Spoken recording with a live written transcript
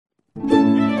You're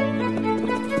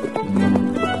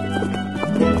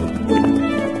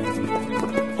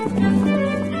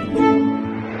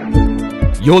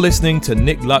listening to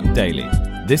Nick Luck Daily.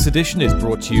 This edition is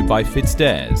brought to you by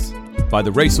Fitzdares, by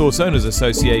the Racehorse Owners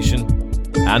Association,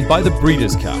 and by the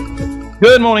Breeders' Cup.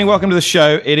 Good morning, welcome to the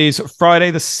show. It is Friday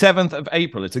the 7th of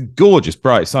April. It's a gorgeous,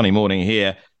 bright, sunny morning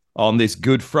here on this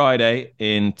Good Friday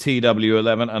in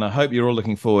TW11, and I hope you're all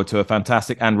looking forward to a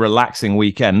fantastic and relaxing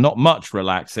weekend. Not much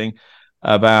relaxing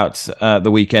about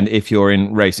the weekend if you're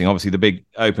in racing. Obviously, the big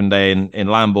open day in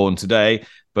Lambourne today,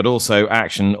 but also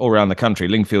action all around the country,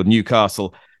 Lingfield,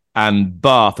 Newcastle, and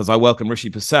Bath, as I welcome Rishi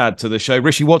Persad to the show.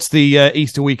 Rishi, what's the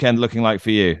Easter weekend looking like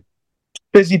for you?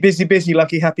 Busy.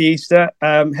 Lucky, happy Easter.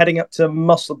 Heading up to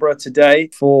Musselburgh today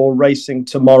for racing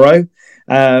tomorrow.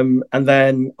 And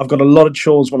then I've got a lot of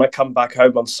chores when I come back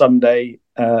home on Sunday.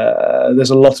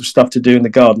 There's a lot of stuff to do in the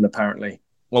garden, apparently.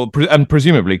 Well, and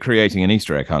presumably creating an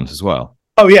Easter egg hunt as well.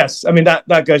 Oh, yes. I mean,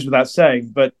 that goes without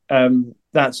saying, but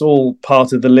that's all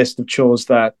part of the list of chores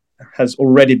that has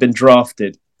already been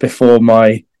drafted before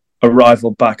my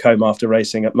arrival back home after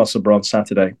racing at Musselburgh on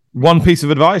Saturday. One piece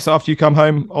of advice after you come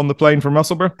home on the plane from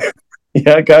Musselburgh?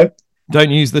 Yeah, go.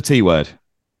 Don't use the T word.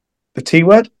 The T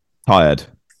word? Tired.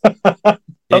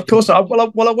 Of course, I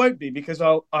won't be, because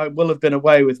I will have been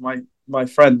away with my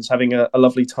friends having a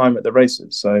lovely time at the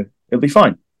races, so it'll be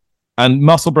fine. And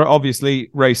Musselburgh, obviously,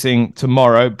 racing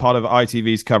tomorrow, part of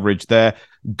ITV's coverage there.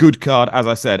 Good card, as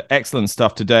I said, excellent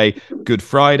stuff today. Good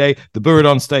Friday. The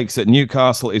Buridan Stakes at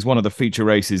Newcastle is one of the feature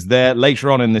races there. Later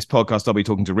on in this podcast, I'll be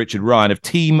talking to Richard Ryan of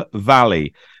Teme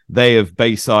Valley. They of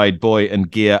Bayside Boy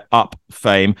and Gear Up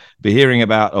fame. Be hearing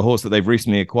about a horse that they've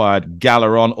recently acquired,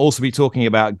 Galeron. Also be talking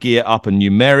about Gear Up and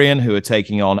Numerian, who are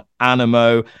taking on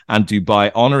Animo and Dubai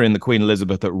Honor in the Queen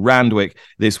Elizabeth at Randwick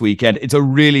this weekend. It's a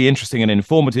really interesting and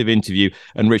informative interview.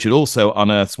 And Richard also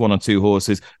unearths one or two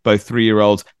horses, both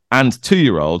 3-year-olds and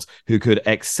 2-year-olds, who could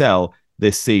excel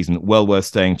this season. Well worth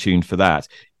staying tuned for that.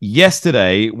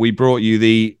 Yesterday, we brought you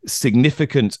the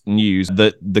significant news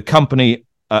that the company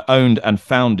owned and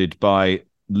founded by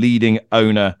leading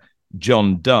owner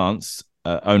John Dance,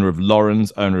 owner of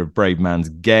Lawrence, owner of Brave Man's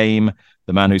Game,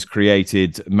 the man who's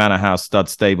created Manor House Stud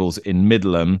Stables in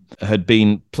Middleham, had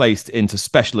been placed into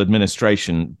special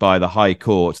administration by the High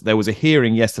Court. There was a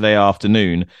hearing yesterday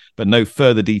afternoon, but no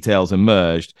further details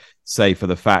emerged, save for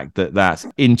the fact that that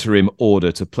interim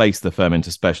order to place the firm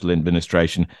into special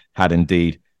administration had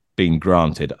indeed been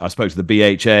granted. I spoke to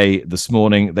the BHA this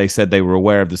morning. They said they were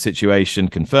aware of the situation,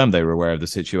 confirmed they were aware of the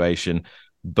situation,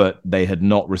 but they had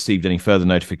not received any further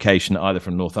notification either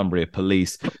from Northumbria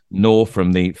Police nor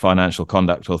from the Financial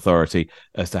Conduct Authority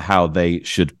as to how they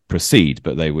should proceed.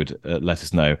 But they would let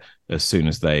us know as soon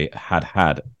as they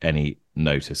had any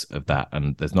notice of that.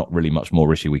 And there's not really much more,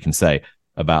 Rishi, we can say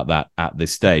about that at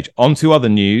this stage. On to other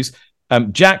news.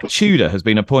 Jack Tudor has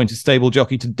been appointed stable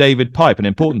jockey to David Pipe, an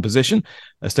important position.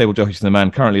 A stable jockey to the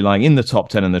man currently lying in the top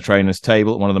 10 in the trainers'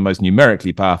 table, one of the most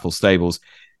numerically powerful stables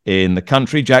in the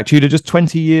country. Jack Tudor, just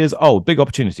 20 years old. Big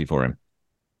opportunity for him.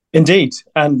 Indeed.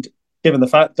 And given the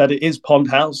fact that it is Pond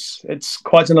House, it's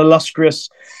quite an illustrious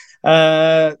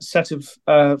set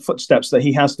of footsteps that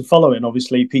he has to follow in.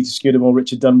 Obviously, Peter Scudamore,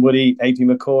 Richard Dunwoody, A.P.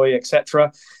 McCoy,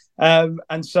 etc.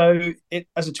 And so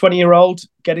as a 20-year-old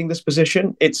getting this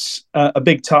position, it's a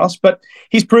big task, but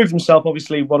he's proved himself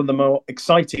obviously one of the more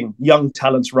exciting young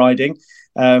talents riding.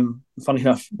 Funny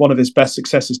enough, one of his best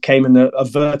successes came in a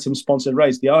Vertum sponsored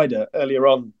race, the Ida, earlier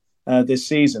on this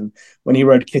season when he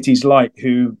rode Kitty's Light,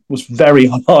 who was very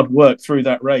hard work through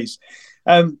that race.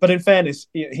 But in fairness,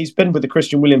 he's been with the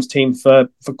Christian Williams team for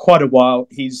quite a while.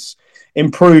 He's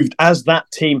improved as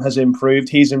that team has improved.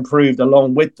 He's improved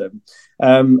along with them.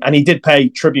 And he did pay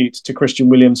tribute to Christian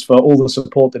Williams for all the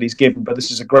support that he's given, but this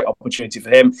is a great opportunity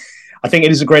for him. I think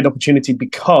it is a great opportunity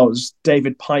because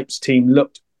David Pipe's team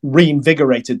looked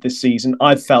reinvigorated this season.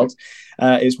 I felt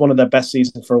it's one of their best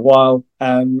seasons for a while.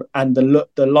 And the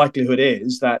likelihood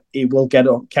is that it will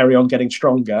carry on getting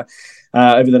stronger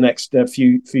over the next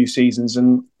few seasons.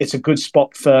 And it's a good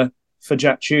spot for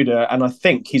Jack Tudor. And I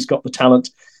think he's got the talent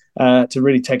to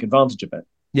really take advantage of it.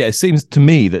 Yeah, it seems to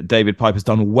me that David Pipe has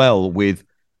done well with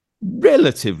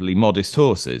relatively modest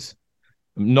horses.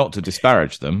 Not to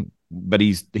disparage them, but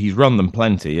he's run them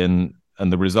plenty, and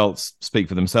the results speak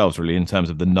for themselves, really, in terms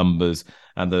of the numbers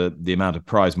and the amount of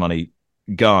prize money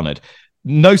garnered.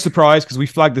 No surprise, because we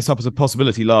flagged this up as a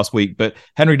possibility last week, but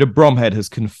Henry de Bromhead has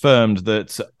confirmed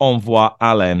that Envoi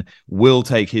Allen will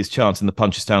take his chance in the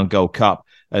Punchestown Gold Cup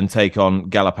and take on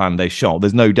Galopin des Champs.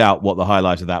 There's no doubt what the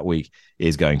highlight of that week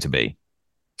is going to be.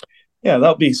 Yeah,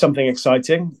 that'll be something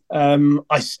exciting.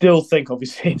 I still think,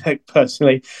 obviously,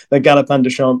 personally, that Galopin des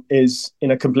Champs is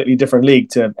in a completely different league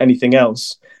to anything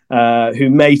else. Who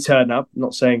may turn up,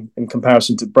 not saying in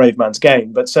comparison to Brave Man's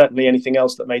Game, but certainly anything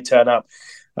else that may turn up.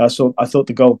 So I thought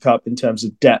the Gold Cup, in terms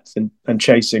of depth and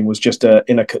chasing, was just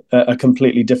in a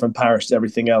completely different parish to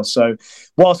everything else. So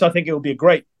whilst I think it will be a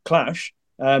great clash,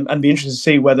 and be interested to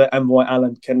see whether Envoy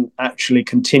Allen can actually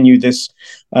continue this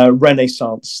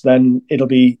renaissance, then it'll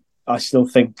be, I still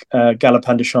think,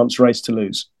 Galopin des Champs' race to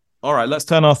lose. All right, let's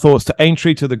turn our thoughts to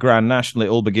Aintree, to the Grand National. It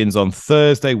all begins on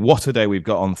Thursday. What a day we've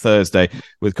got on Thursday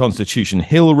with Constitution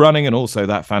Hill running and also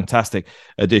that fantastic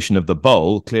edition of the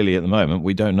Bowl. Clearly, at the moment,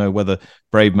 we don't know whether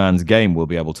Brave Man's Game will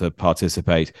be able to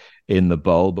participate in the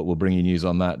Bowl, but we'll bring you news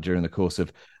on that during the course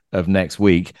of next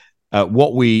week.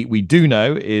 What we do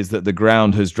know is that the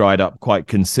ground has dried up quite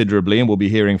considerably, and we'll be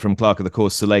hearing from Clerk of the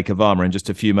Course, Soleil Kavama, in just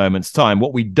a few moments' time.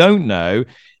 What we don't know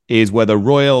is whether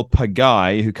Royale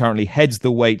Pagaille, who currently heads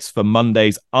the weights for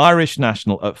Monday's Irish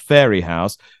National at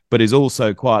Fairyhouse, but is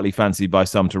also quietly fancied by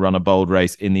some to run a bold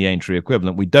race in the Aintree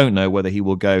equivalent, we don't know whether he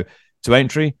will go to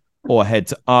Aintree or head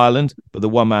to Ireland. But the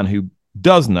one man who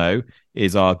does know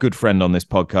is our good friend on this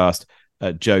podcast,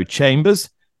 Joe Chambers.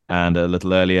 And a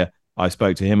little earlier, I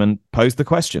spoke to him and posed the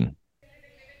question.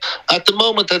 At the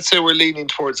moment, I'd say we're leaning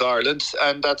towards Ireland,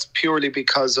 and that's purely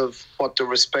because of what the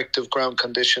respective ground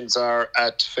conditions are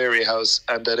at Fairyhouse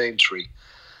and at Aintree.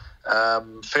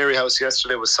 Fairyhouse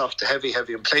yesterday was soft to heavy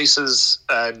in places,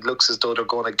 and looks as though they're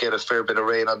going to get a fair bit of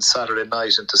rain on Saturday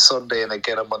night into Sunday and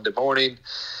again on Monday morning.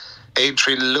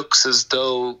 Aintree looks as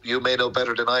though, you may know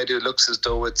better than I do, looks as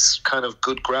though it's kind of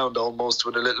good ground almost,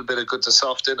 with a little bit of good to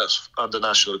soft in it on the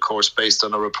national course, based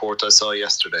on a report I saw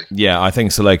yesterday. Yeah, I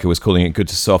think Soleika was calling it good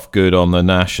to soft good on the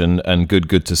Nash and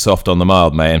good to soft on the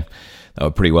mild, man. That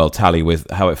would pretty well tally with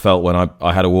how it felt when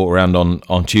I had a walk around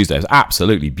on Tuesday. It's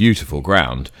absolutely beautiful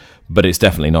ground, but it's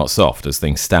definitely not soft as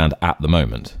things stand at the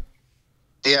moment.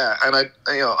 Yeah, and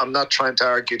I'm not trying to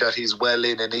argue that he's well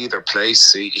in either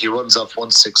place. He runs off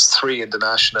 163 in the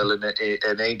national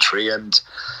in Aintree, and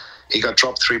he got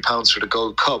dropped £3 for the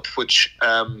Gold Cup, which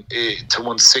to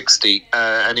 160,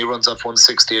 and he runs off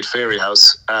 160 at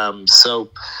Fairyhouse.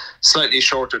 So slightly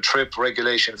shorter trip,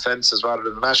 regulation fences rather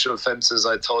than the national fences.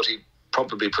 I thought he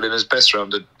probably put in his best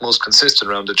round, the most consistent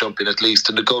round of jumping, at least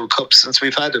in the Gold Cup since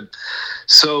we've had him.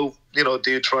 So, do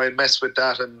you try and mess with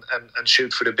that and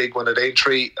shoot for the big one at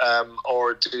Aintree,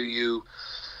 or do you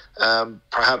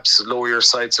perhaps lower your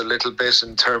sights a little bit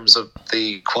in terms of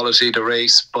the quality of the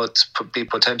race, but be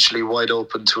potentially wide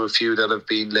open to a few that have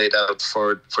been laid out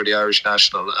for the Irish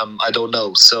National? I don't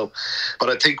know. So, but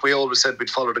I think we always said we'd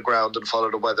follow the ground and follow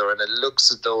the weather, and it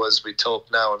looks as though, as we talk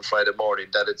now on Friday morning,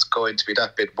 that it's going to be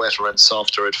that bit wetter and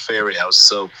softer at Fairyhouse.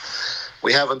 So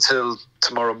we have until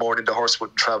tomorrow morning. The horse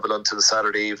wouldn't travel until the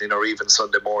Saturday evening or even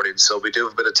Sunday morning. So we do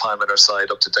have a bit of time on our side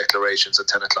up to declarations at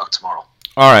 10 o'clock tomorrow.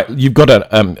 All right, you've got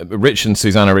Rich and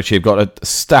Susanna Ricci have got a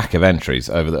stack of entries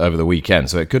over the weekend,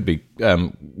 so it could be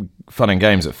fun and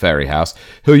games at Fairyhouse.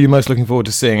 Who are you most looking forward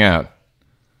to seeing out?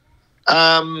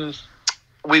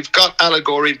 We've got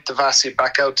Allegory Devassi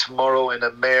back out tomorrow in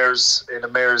a mare's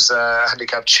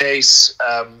handicap chase.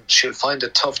 She'll find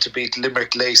it tough to beat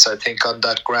Limerick Lace, I think, on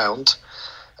that ground.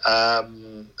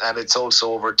 And it's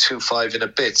also over 2.5 in a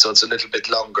bit, so it's a little bit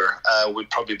longer. We'd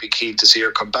probably be keen to see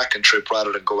her come back and trip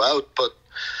rather than go out, but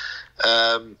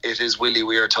it is Willie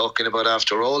we are talking about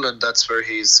after all, and that's where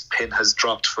his pin has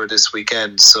dropped for this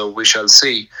weekend, so we shall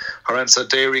see. Horansa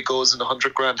Dairy goes in the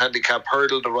 100 grand handicap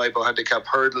hurdle, the Ribo handicap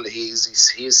hurdle. He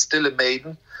is still a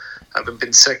maiden, having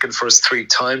been second for us 3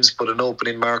 times, but an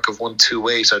opening mark of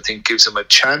 128 I think gives him a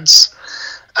chance.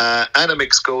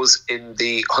 Animix goes in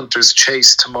the Hunter's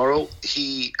Chase tomorrow.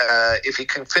 If he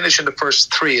can finish in the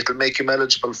first 3, it'll make him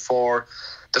eligible for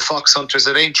the Fox Hunters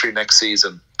at Aintree next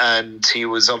season, and he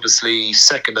was obviously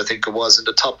second, I think it was, in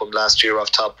the Topham last year off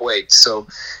top weight. So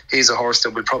he's a horse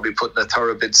that we'll probably put in a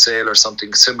thoroughbid sale or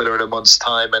something similar in a month's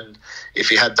time, and if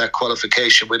he had that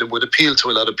qualification with him, would appeal to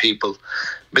a lot of people.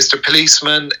 Mr.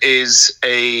 Policeman is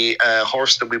a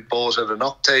horse that we bought at an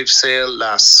Octave sale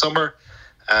last summer.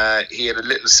 He had a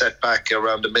little setback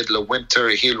around the middle of winter.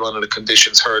 He'll run in a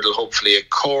conditions hurdle, hopefully at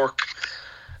Cork.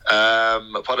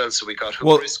 What else have we got?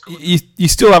 Well, you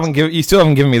still haven't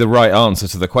given me the right answer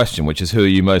to the question, which is who are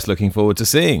you most looking forward to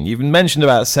seeing? You've mentioned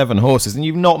about 7 horses, and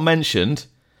you've not mentioned,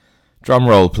 drum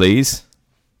roll please.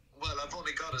 Well, I've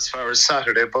only got as far as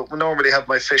Saturday, but we normally have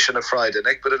my fish on a Friday,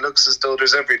 Nick, but it looks as though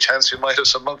there's every chance we might have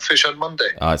some Monkfish on Monday.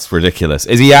 Oh, it's ridiculous.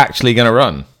 Is he actually going to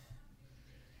run?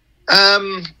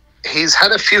 He's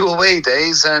had a few away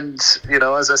days, and,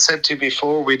 as I said to you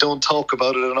before, we don't talk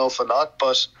about it an awful lot,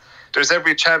 but there's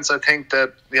every chance, I think,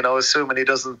 that, assuming he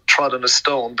doesn't trod on a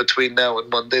stone between now and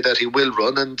Monday, that he will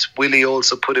run. And Willie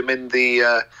also put him in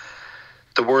the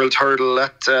World Hurdle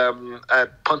at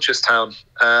Punchestown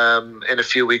in a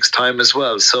few weeks' time as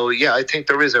well. So, yeah, I think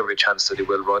there is every chance that he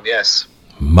will run, yes.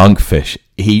 Monkfish.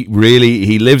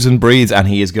 He lives and breathes, and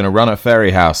he is going to run at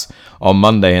Fairyhouse on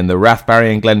Monday in the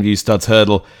Rathbarry and Glenview Studs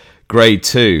Hurdle Grade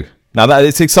 2. Now,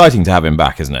 it's exciting to have him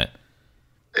back, isn't it?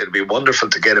 It'd be wonderful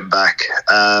to get him back.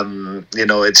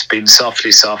 It's been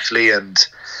softly, and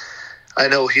I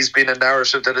know he's been a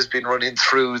narrative that has been running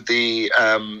through the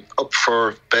Up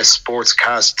for Best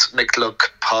Sportscast Nick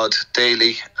Luck pod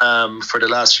daily for the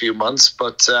last few months,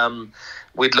 but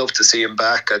we'd love to see him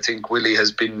back. I think Willie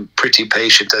has been pretty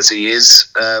patient as he is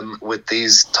with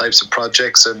these types of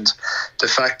projects, and the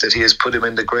fact that he has put him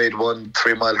in the Grade 1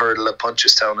 3-mile hurdle at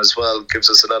Punchestown as well gives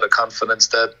us a lot of confidence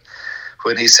that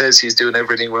when he says he's doing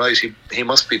everything right, he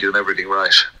must be doing everything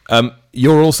right.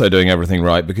 You're also doing everything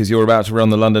right because you're about to run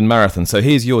the London Marathon. So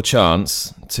here's your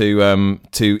chance to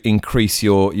increase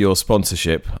your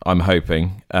sponsorship, I'm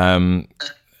hoping. To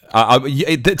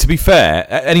be fair,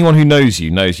 anyone who knows you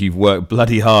knows you've worked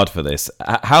bloody hard for this.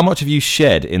 How much have you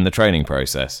shed in the training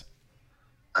process?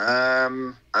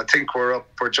 I think we're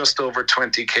just over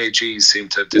 20 kgs seem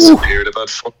to have disappeared. Ooh. About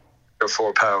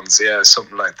 4 pounds, yeah,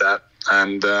 something like that.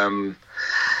 And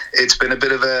it's been a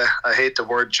bit of I hate the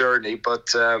word journey,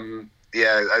 but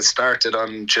I started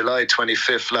on July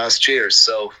 25th last year.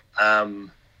 So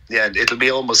it'll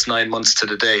be almost 9 months to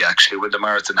the day actually when the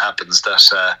marathon happens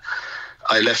that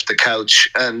I left the couch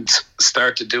and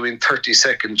started doing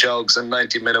 30-second jogs and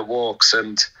 90-minute walks.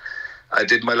 And I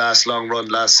did my last long run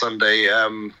last Sunday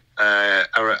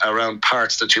around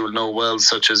parts that you will know well,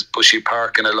 such as Bushy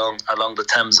Park and along the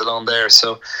Thames along there.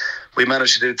 So we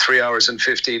managed to do 3 hours and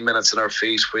 15 minutes on our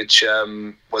feet, which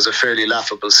was a fairly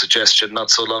laughable suggestion not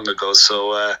so long ago.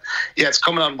 So it's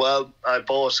coming on well. I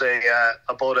bought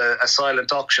a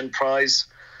silent auction prize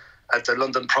at the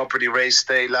London Property Race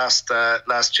Day last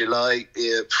July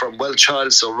from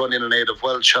Wellchild, so running an aid of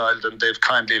Wellchild, and they've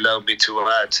kindly allowed me to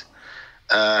add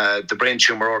the Brain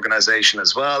Tumour organisation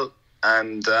as well.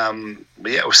 And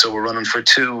so we're running for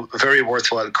 2 very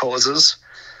worthwhile causes.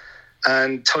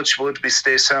 And touch wood, we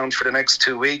stay sound for the next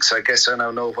 2 weeks. I guess I now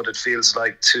know what it feels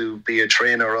like to be a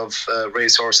trainer of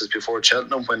racehorses before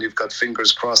Cheltenham when you've got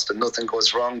fingers crossed and nothing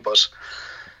goes wrong. But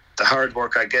the hard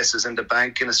work, I guess, is in the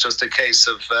bank, and it's just a case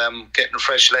of getting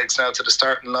fresh legs now to the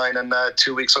starting line in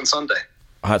 2 weeks on Sunday.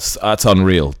 That's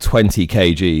unreal. 20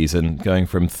 kgs and going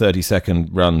from 30-second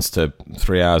runs to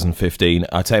 3 hours and 15.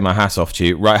 I take my hat off to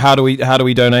you. Right, how do we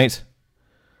donate?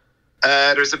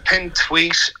 There's a pinned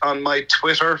tweet on my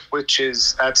Twitter, which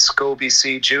is at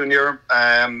ScoBC Junior,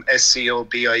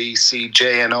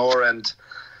 SCOBIECJNR, and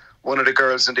one of the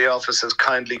girls in the office has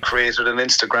kindly created an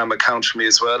Instagram account for me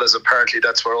as well, as apparently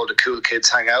that's where all the cool kids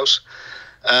hang out,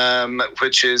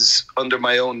 which is under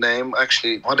my own name.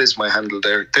 Actually, what is my handle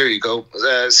there? There you go.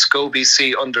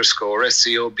 ScoBC _,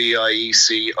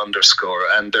 SCOBIEC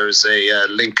 _, and there's a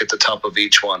link at the top of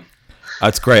each one.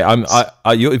 That's great.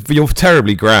 You're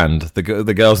terribly grand.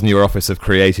 The girls in your office have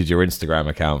created your Instagram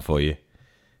account for you.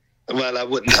 Well, I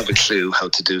wouldn't have a clue how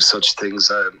to do such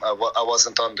things. I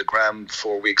wasn't on the gram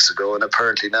 4 weeks ago, and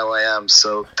apparently now I am.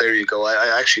 So there you go.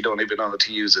 I actually don't even know how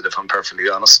to use it, if I'm perfectly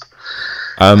honest.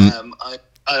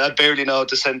 I barely know how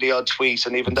to send the odd tweet,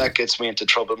 and even that gets me into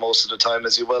trouble most of the time,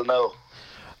 as you well know.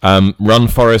 Run,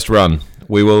 Forest, run.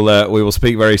 We will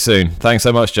speak very soon. Thanks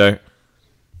so much, Joe.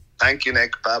 Thank you,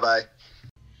 Nick. Bye-bye.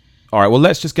 All right, well,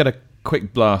 let's just get a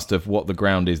quick blast of what the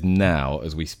ground is now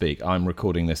as we speak. I'm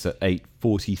recording this at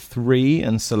 8:43,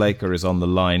 and Suleika is on the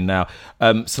line now.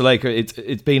 Suleika,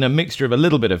 it's been a mixture of a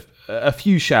little bit of a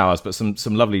few showers, but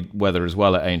some lovely weather as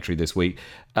well at Aintree this week.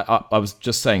 I was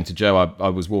just saying to Joe, I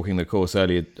was walking the course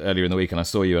earlier in the week, and I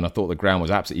saw you, and I thought the ground was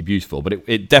absolutely beautiful, but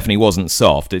it definitely wasn't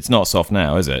soft. It's not soft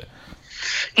now, is it?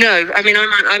 No, I mean,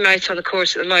 I'm out on the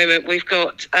course at the moment. We've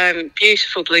got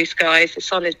beautiful blue skies. The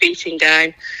sun is beating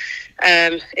down.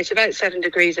 It's about 7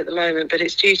 degrees at the moment, but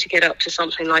it's due to get up to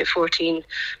something like 14,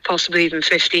 possibly even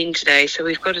 15 today. So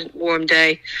we've got a warm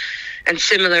day, and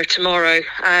similar tomorrow.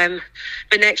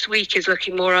 But next week is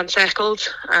looking more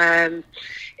unsettled.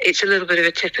 It's a little bit of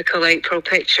a typical April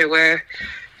picture where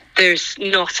there's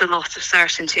not a lot of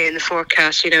certainty in the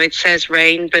forecast. You know, it says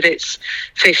rain, but it's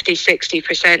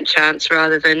 50-60% chance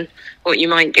rather than what you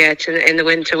might get in the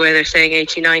winter where they're saying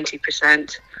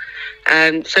 80-90%.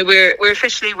 So we're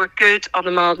good on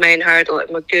the mild main hurdle, and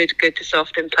we're good to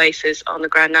soft in places on the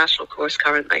Grand National course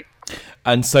currently.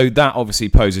 And so that obviously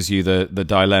poses you the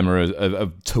dilemma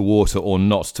of to water or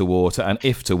not to water, and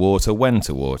if to water, when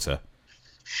to water.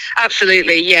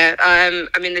 Absolutely, yeah.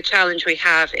 I mean, the challenge we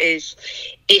have is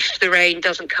if the rain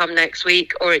doesn't come next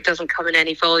week or it doesn't come in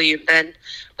any volume, then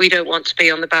we don't want to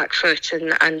be on the back foot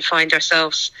and find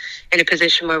ourselves in a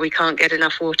position where we can't get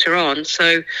enough water on.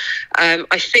 So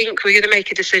I think we're going to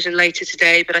make a decision later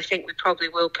today, but I think we probably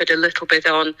will put a little bit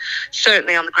on,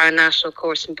 certainly on the Grand National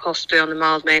course and possibly on the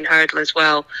Mild Main Hurdle as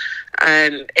well,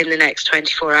 in the next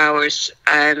 24 hours.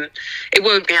 It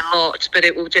won't be a lot, but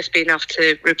it will just be enough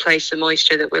to replace the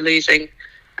moisture that we're losing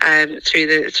through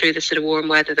the sort of warm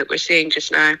weather that we're seeing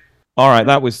just now. All right,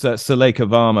 that was Suleika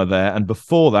Varma there. And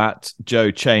before that, Joe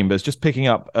Chambers, just picking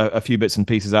up a few bits and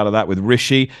pieces out of that with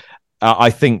Ricci. I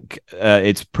think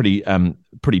it's pretty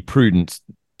prudent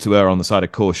to err on the side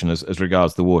of caution as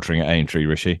regards the watering at Aintree,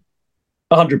 Ricci.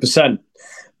 100%.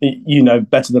 You know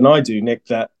better than I do, Nick,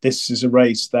 that this is a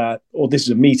race this is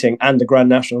a meeting, and the Grand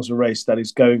National is a race that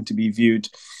is going to be viewed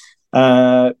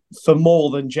for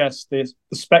more than just the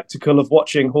spectacle of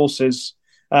watching horses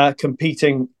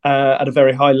competing at a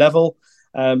very high level.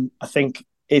 I think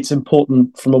it's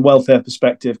important from a welfare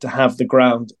perspective to have the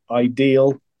ground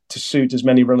ideal to suit as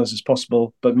many runners as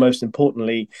possible, but most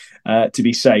importantly, to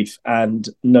be safe. And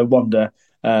no wonder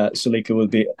Suleika will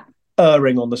be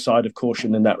erring on the side of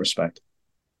caution in that respect.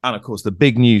 And of course, the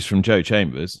big news from Joe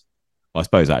Chambers, I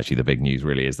suppose actually the big news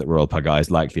really is that Royale Pagaille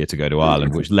is likelier to go to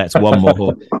Ireland, which lets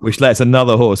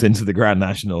another horse into the Grand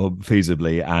National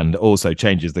feasibly, and also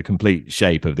changes the complete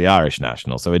shape of the Irish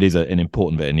National. So it is an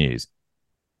important bit of news.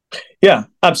 Yeah,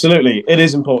 absolutely. It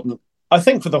is important. I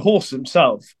think for the horse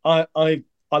himself, I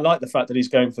like the fact that he's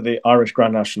going for the Irish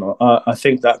Grand National. I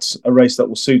think that's a race that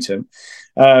will suit him.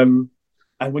 And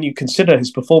when you consider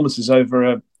his performances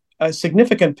over a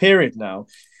significant period now,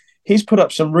 he's put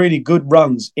up some really good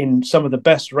runs in some of the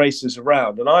best races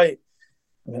around. And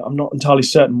I'm not entirely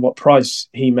certain what price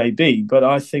he may be, but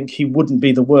I think he wouldn't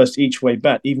be the worst each way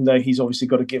bet, even though he's obviously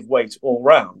got to give weight all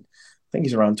round. I think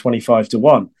he's around 25 to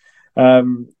 1. I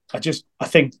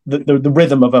think the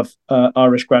rhythm of a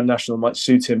Irish Grand National might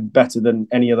suit him better than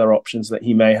any other options that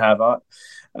he may have. I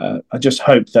just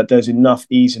hope that there's enough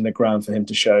ease in the ground for him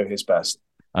to show his best.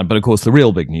 But of course, the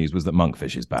real big news was that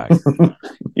Monkfish is back.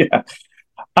 Yeah.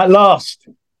 At last.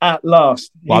 Well,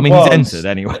 I mean, he's entered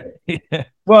anyway.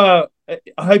 Well,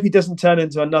 I hope he doesn't turn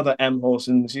into another M horse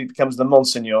and he becomes the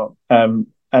Monsignor.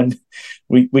 And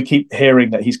we keep hearing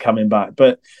that he's coming back.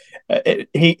 But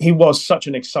he was such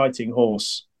an exciting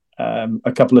horse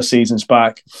a couple of seasons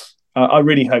back. I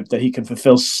really hope that he can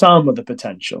fulfill some of the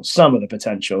potential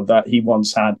that he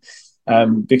once had.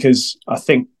 Because I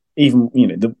think even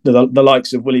the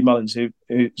likes of Willie Mullins,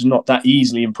 who's not that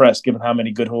easily impressed given how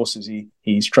many good horses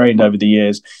he's trained over the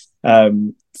years,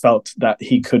 felt that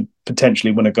he could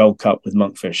potentially win a Gold Cup with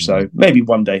Monkfish. So maybe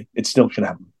one day it still could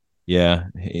happen. Yeah,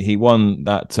 he won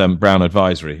that Brown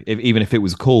Advisory. Even if it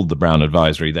was called the Brown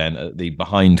Advisory, then at the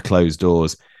behind closed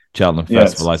doors Cheltenham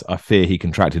Festival, I fear he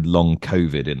contracted long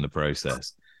COVID in the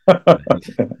process.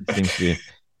 It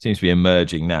seems to be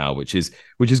emerging now, which is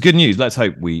good news. Let's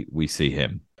hope we see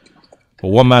him.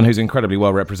 Well, one man who's incredibly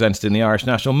well represented in the Irish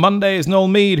National Monday is Noel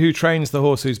Meade, who trains the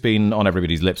horse who's been on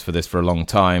everybody's lips for this for a long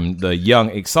time. The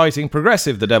young, exciting,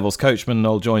 progressive Thedevilscoachman.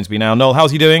 Noel joins me now. Noel, how's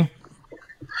he doing?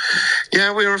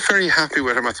 Yeah, we are very happy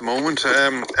with him at the moment.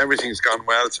 Everything's gone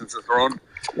well since his run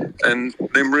in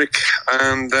Limerick,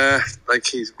 and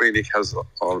he really has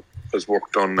all his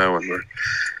work done now, and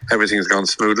everything's gone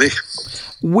smoothly.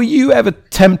 Were you ever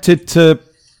tempted to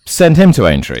send him to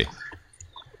Aintree?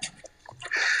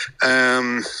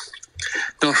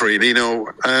 Not really, no.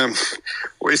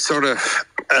 We sort of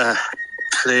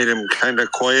played him kind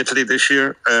of quietly this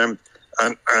year, and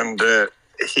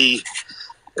he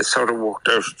sort of worked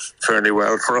out fairly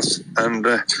well for us. And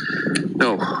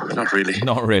no, not really.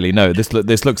 Not really. No, this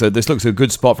looks a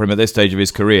good spot for him at this stage of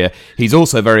his career. He's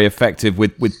also very effective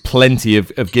with plenty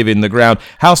of giving the ground.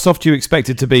 How soft do you expect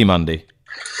it to be Monday?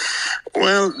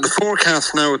 Well, the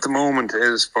forecast now at the moment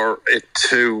is for it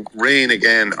to rain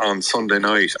again on Sunday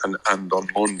night and on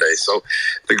Monday. So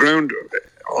the ground,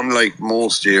 unlike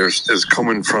most years, is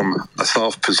coming from a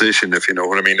soft position, if you know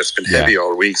what I mean. It's been heavy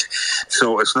all week.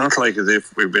 So it's not like as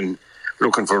if we've been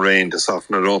looking for rain to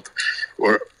soften it up.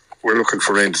 We're looking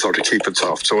for rain to sort of keep it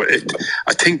soft. So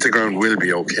I think the ground will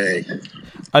be okay.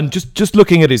 And just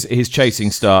looking at his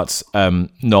chasing starts,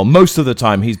 Noel, most of the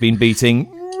time he's been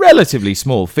beating relatively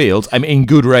small fields, in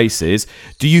good races.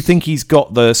 Do you think he's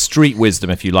got the street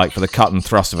wisdom, if you like, for the cut and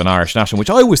thrust of an Irish National,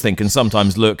 which I always think can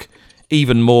sometimes look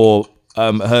even more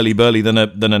hurly-burly than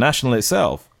a National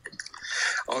itself?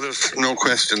 Oh, there's no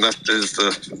question that is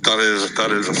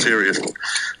a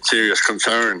serious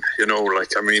concern.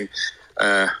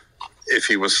 if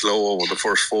he was slow over the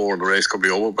first 4, the race could be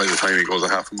over by the time he goes a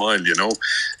half a mile, you know.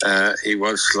 He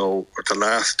was slow at the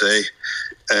last day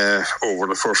over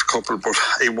the first couple, but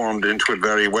he warmed into it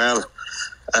very well.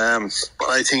 But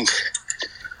I think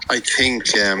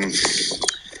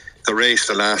the race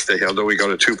the last day, although we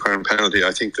got a £2 penalty,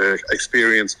 I think the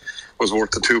experience was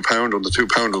worth the £2, and the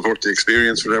 £2 was worth the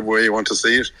experience, whatever way you want to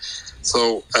see it.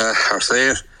 So, or say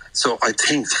it. So I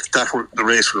think that the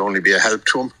race will only be a help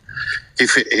to him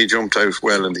if he jumped out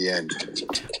well in the end.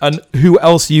 And who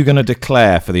else are you going to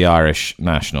declare for the Irish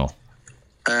national?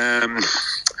 Fassa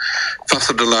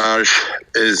Delage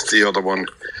is the other one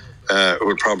who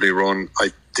will probably run.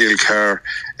 Diol Carr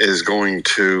is going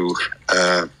to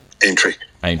Aintree.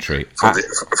 For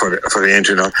the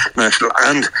Aintree national.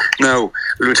 And now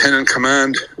Lieutenant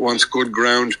Command wants good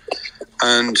ground,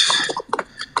 and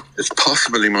it's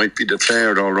possible he might be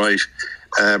declared all right,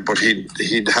 but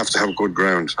he'd have to have good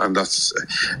ground, and that's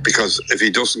because if he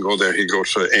doesn't go there, he'd go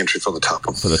to Aintree for the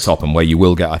Topham. For the Topham, where you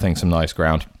will get, I think, some nice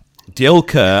ground. Diol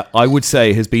Carr, I would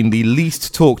say, has been the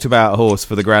least talked about horse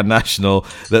for the Grand National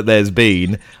that there's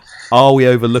been. Are we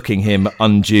overlooking him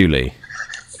unduly?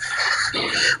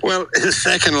 Well, his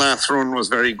second last run was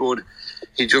very good.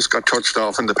 He just got touched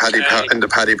off in the Paddy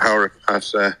Power at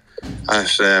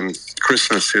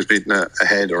Christmas. He was beating a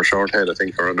head or a short head, I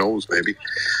think, or a nose maybe,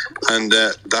 and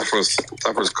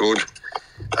that was good.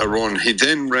 A run. He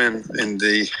then ran in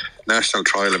the national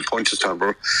trial in Punchestown.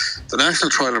 But the national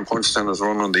trial in Punchestown is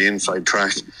run on the inside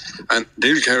track, and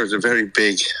Diol Carr is a very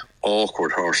big,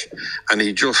 awkward horse, and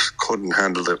he just couldn't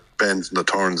handle the bends and the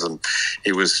turns, and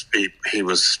he was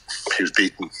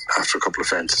beaten after a couple of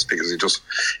fences because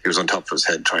he was on top of his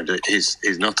head trying to. He's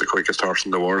not the quickest horse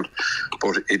in the world,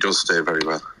 but he does stay very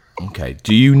well. Okay,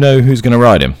 do you know who's going to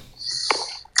ride him?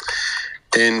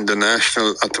 In the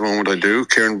national at the moment, I do.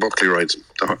 Kieran Buckley rides him.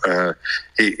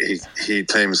 He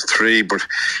claims 3, but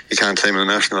he can't claim in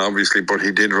the national, obviously. But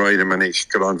he did ride him, and he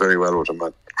got on very well with him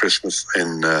at Christmas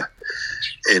in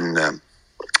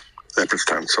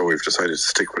Leopardstown. So we've decided to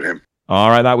stick with him. All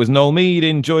right, that was Noel Meade.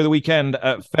 Enjoy the weekend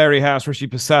at Fairyhouse. Rishi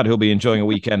Persad, who'll be enjoying a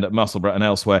weekend at Musselburgh and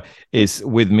elsewhere, is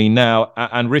with me now.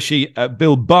 And Rishi,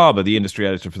 Bill Barber, the industry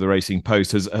editor for the Racing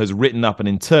Post, has written up and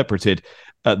interpreted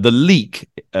the leak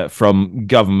from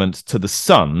government to the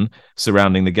Sun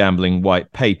surrounding the gambling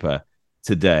white paper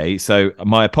today. So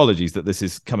my apologies that this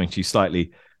is coming to you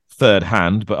slightly third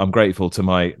hand, but I'm grateful to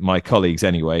my colleagues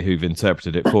anyway who've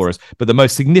interpreted it for us. But the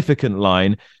most significant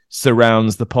line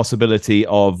surrounds the possibility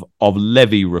of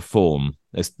levy reform.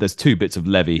 There's 2 bits of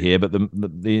levy here, but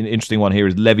the interesting one here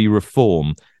is levy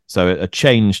reform. So a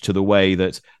change to the way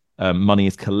that money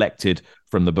is collected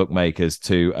from the bookmakers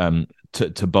to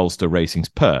bolster racing's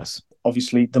purse.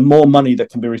 Obviously, the more money that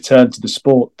can be returned to the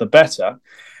sport, the better.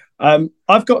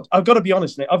 I've got to be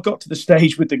honest, Nick, I've got to the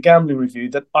stage with the gambling review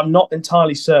that I'm not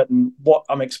entirely certain what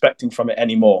I'm expecting from it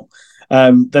anymore.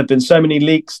 There have been so many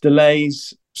leaks,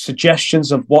 delays,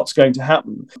 suggestions of what's going to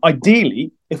happen.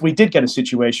 Ideally, if we did get a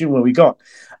situation where we got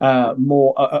a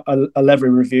levy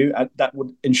review that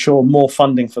would ensure more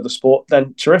funding for the sport,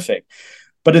 then terrific.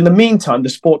 But in the meantime, the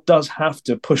sport does have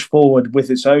to push forward with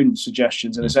its own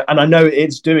suggestions. And I know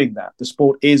it's doing that. The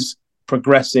sport is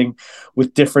progressing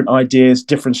with different ideas,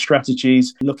 different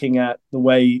strategies, looking at the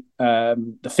way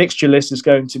the fixture list is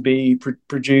going to be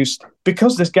produced.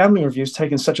 Because this gambling review has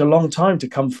taken such a long time to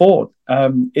come forward,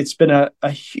 it's been a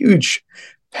huge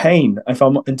pain, if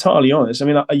I'm entirely honest. I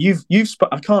mean,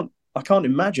 I can't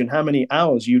imagine how many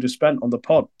hours you'd have spent on the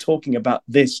pod talking about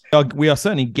this. We are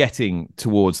certainly getting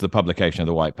towards the publication of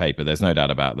the white paper. There's no doubt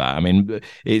about that. I mean,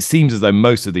 it seems as though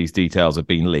most of these details have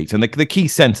been leaked. And the key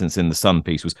sentence in the Sun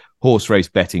piece was horse race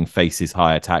betting faces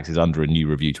higher taxes under a new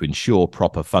review to ensure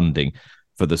proper funding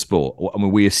for the sport. I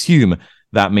mean, we assume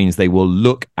that means they will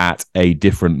look at a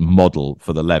different model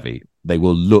for the levy. They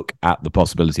will look at the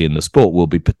possibility in the sport. We'll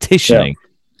be petitioning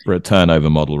for a turnover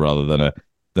model rather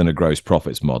than a gross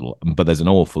profits model. But there's an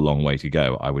awful long way to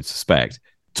go, I would suspect.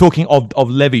 Talking of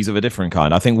levies of a different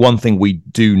kind, I think one thing we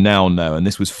do now know, and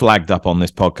this was flagged up on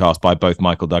this podcast by both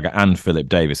Michael Duggar and Philip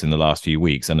Davis in the last few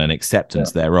weeks, and an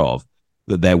acceptance thereof,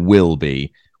 that there will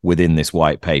be, within this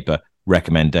white paper,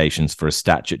 recommendations for a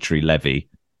statutory levy.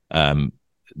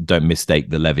 Don't mistake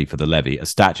the levy for the levy. A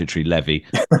statutory levy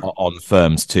on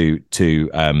firms to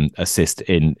assist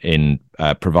in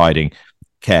providing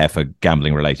care for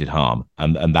gambling-related harm,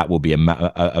 and that will be a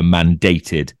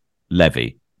mandated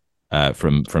levy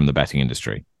from the betting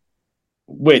industry,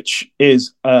 which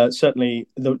is certainly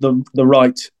the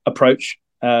right approach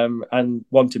and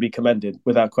one to be commended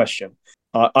without question.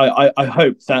 I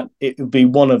hope that it will be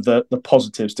one of the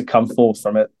positives to come forth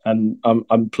from it, and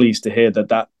I'm pleased to hear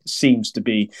that seems to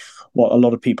be what a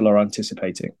lot of people are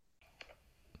anticipating.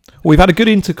 We've had a good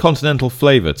intercontinental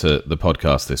flavour to the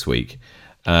podcast this week.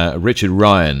 Richard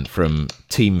Ryan from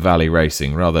Teme Valley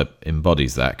Racing rather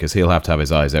embodies that, because he'll have to have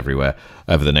his eyes everywhere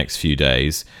over the next few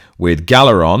days. With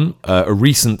Galeron, a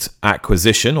recent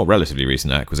acquisition, or relatively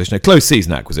recent acquisition, a close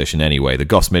season acquisition anyway, the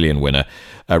Goss Million winner,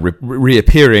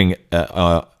 reappearing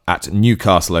at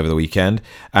Newcastle over the weekend,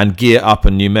 and Gear Up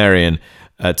and Numerian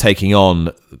taking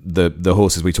on the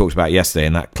horses we talked about yesterday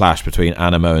in that clash between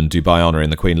Animo and Dubai Honour in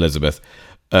the Queen Elizabeth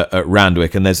at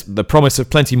Randwick. And there's the promise of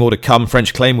plenty more to come.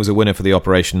 French Claim was a winner for the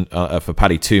operation for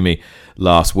Paddy Toomey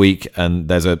last week, and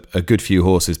there's a good few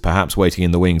horses perhaps waiting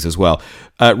in the wings as well.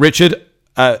 Richard,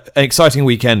 an exciting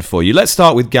weekend for you. Let's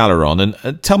start with Galeron,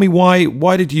 and tell me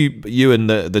why did you and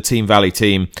the Teme Valley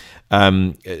team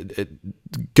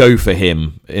go for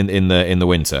him in the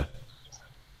winter?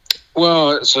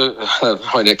 Well, so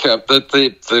hi Nick.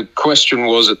 The question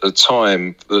was at the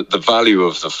time the value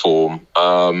of the form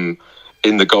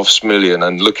in the Goffs Million,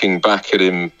 and looking back at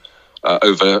him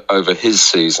over his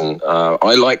season,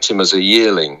 I liked him as a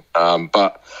yearling,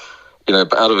 but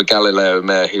out of a Galileo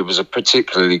mare, he was a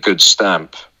particularly good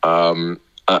stamp, and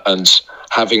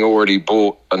having already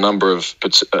bought a number of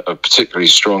particularly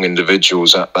strong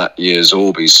individuals at that year's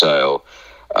Orby sale,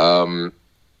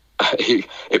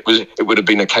 it would have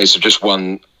been a case of just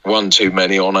one too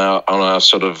many on our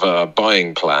sort of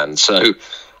buying plan. So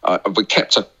I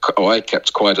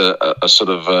kept quite a sort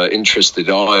of interested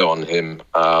eye on him.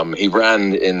 He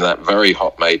ran in that very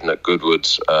hot maiden at Goodwood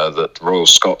that Royal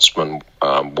Scotsman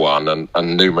won,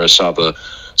 and numerous other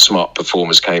smart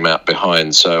performers came out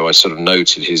behind. So I sort of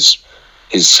noted his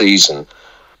season,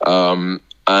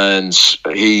 and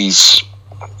he's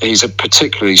a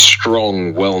particularly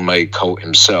strong, well-made colt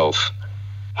himself.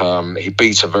 He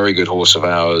beat a very good horse of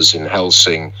ours in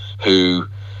Helsing, who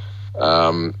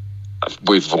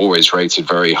we've always rated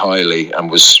very highly,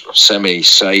 and was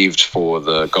semi-saved for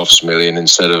the Goffs Million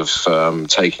instead of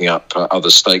taking up other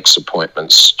stakes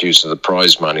appointments due to the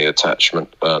prize money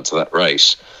attachment to that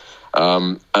race.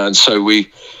 And so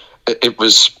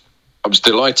I was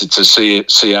delighted to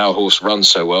see our horse run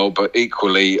so well, but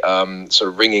equally sort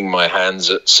of wringing my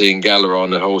hands at seeing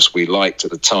Galeron, a horse we liked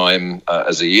at the time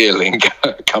as a yearling,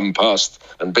 come past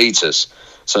and beat us.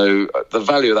 So the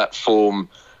value of that form,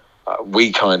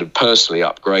 we kind of personally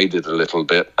upgraded a little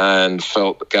bit, and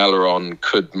felt that Galeron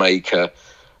could make a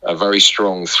very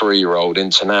strong 3-year-old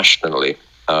internationally,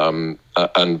 and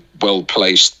well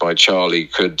placed by Charlie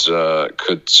could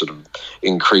sort of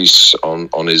increase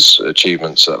on his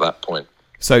achievements at that point.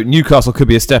 So Newcastle could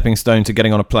be a stepping stone to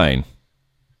getting on a plane.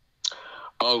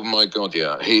 Oh my God,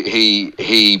 yeah.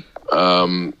 He's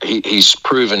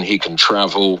proven he can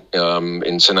travel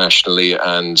internationally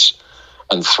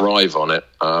and thrive on it.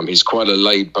 He's quite a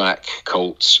laid-back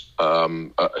colt,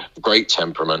 great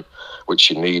temperament, which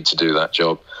you need to do that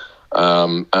job,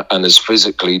 and has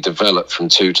physically developed from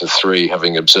 2 to 3,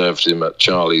 having observed him at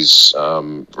Charlie's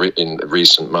in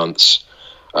recent months.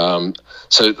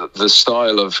 So the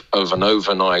style of an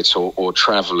overnight or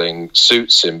travelling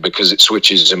suits him, because it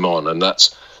switches him on, and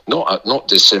that's not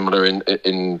dissimilar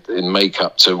in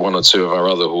makeup to one or two of our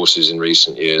other horses in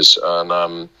recent years.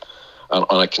 And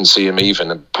I can see him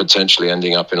even potentially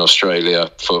ending up in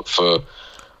Australia for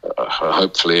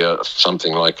hopefully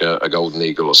something like a Golden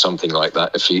Eagle or something like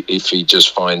that, if he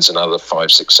just finds another 5,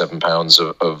 6, 7 pounds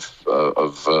of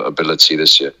ability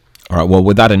this year. All right, well,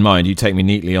 with that in mind, you take me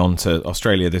neatly on to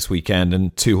Australia this weekend,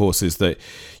 and 2 horses that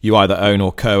you either own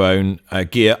or co-own,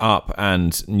 Gear Up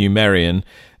and Numerian.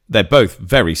 They're both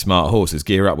very smart horses.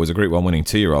 Gear Up was a Group 1 winning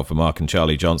 2-year-old for Mark and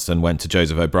Charlie Johnston, went to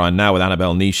Joseph O'Brien, now with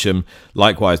Annabelle Neesham.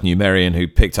 Likewise, Numerian, who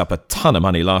picked up a ton of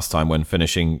money last time when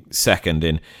finishing second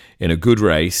in a good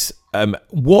race.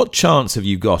 What chance have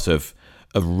you got of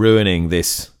ruining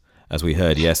this, as we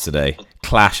heard yesterday,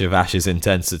 clash of Ashes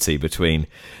intensity between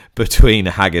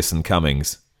Haggis and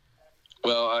Cummings?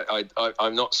 Well,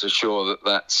 I'm not so sure that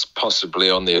that's possibly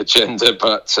on the agenda,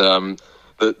 but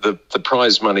the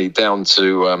prize money down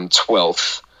to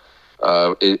 12th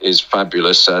is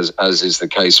fabulous, as is the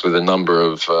case with a number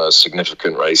of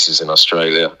significant races in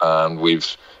Australia. And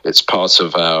it's part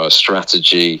of our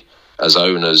strategy as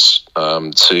owners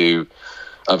to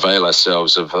avail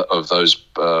ourselves of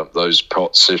those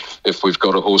pots if we've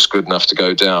got a horse good enough to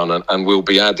go down, and we'll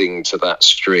be adding to that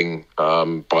string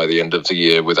by the end of the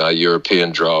year with our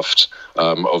European draft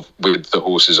with the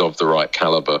horses of the right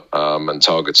caliber and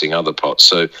targeting other pots.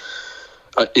 So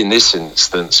in this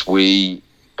instance, we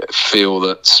feel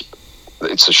that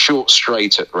it's a short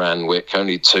straight at Ranwick,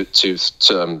 only two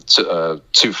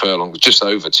furlongs, just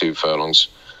over 2 furlongs,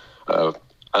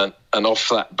 and off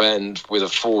that bend with a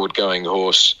forward-going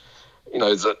horse, you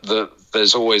know,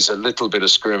 there's always a little bit of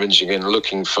scrimmaging and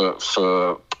looking for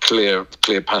clear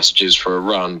passages for a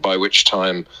run, by which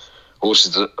time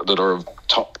horses that are of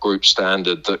top group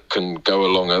standard that can go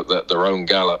along at their own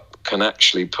gallop can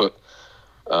actually put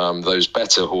those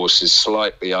better horses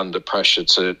slightly under pressure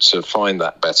to find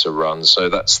that better run. So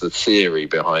that's the theory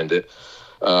behind it.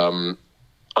 And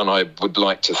I would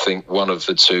like to think one of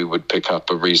the two would pick up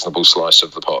a reasonable slice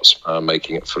of the pot,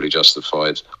 making it fully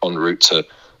justified en route to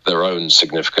their own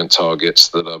significant targets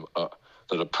that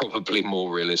are probably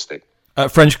more realistic.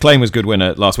 French Claim was a good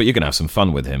winner last week. You're going to have some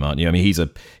fun with him, aren't you? I mean,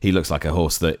 he looks like a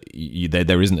horse that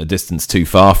there isn't a distance too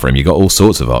far for him. You've got all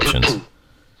sorts of options.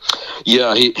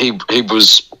 Yeah, he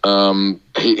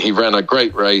ran a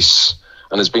great race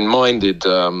and has been minded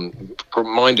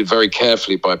very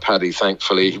carefully by Paddy.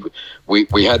 Thankfully,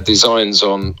 we had designs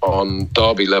on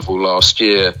Derby level last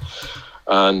year,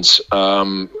 and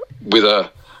with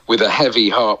a heavy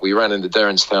heart, we ran in the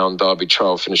Derrinstown Derby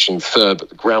trial, finishing 3rd. But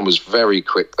the ground was very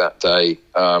quick that day,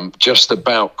 just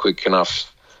about quick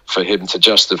enough for him to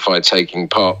justify taking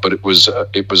part. But it was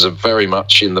a very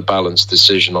much in the balance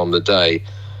decision on the day,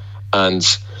 and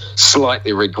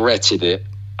slightly regretted it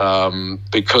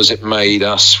because it made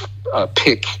us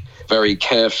pick very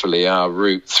carefully our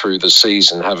route through the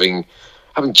season, having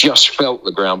just felt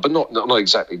the ground, but not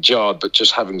exactly jarred, but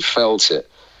just having felt it.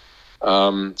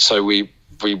 So we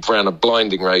ran a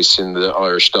blinding race in the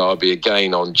Irish Derby,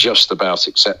 again on just about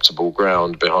acceptable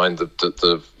ground behind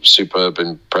the superb,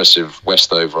 impressive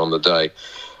Westover on the day.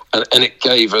 And it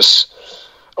gave us,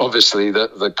 obviously,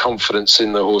 the confidence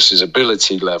in the horse's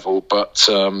ability level, but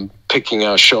picking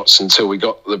our shots until we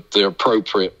got the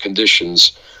appropriate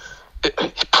conditions.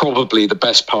 Probably the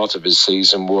best part of his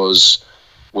season was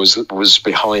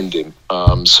behind him.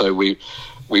 So we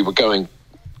were going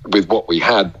with what we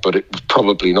had, but it was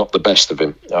probably not the best of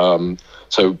him.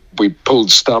 So we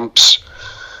pulled stumps,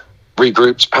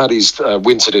 regrouped. Paddy's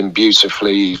wintered him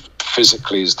beautifully.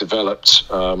 Physically has developed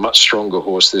a much stronger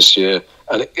horse this year,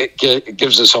 and it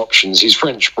gives us options. He's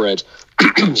French bred,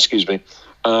 excuse me,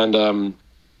 and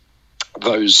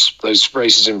those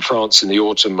races in France in the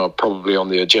autumn are probably on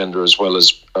the agenda, as well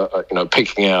as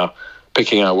picking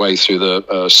our way through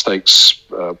the stakes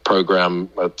program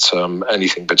at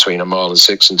anything between 1 mile and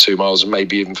 6 and 2 miles, and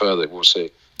maybe even further. We'll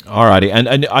see. Alrighty,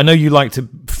 and I know you like to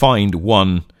find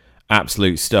one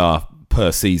absolute star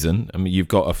per season. I mean, you've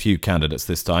got a few candidates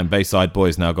this time. Bayside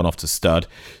Boy's now gone off to stud.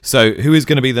 So who is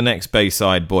going to be the next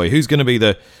Bayside Boy? Who's going to be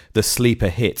the sleeper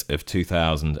hit of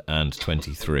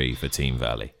 2023 for Teme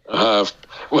Valley? Well,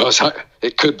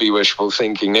 it could be wishful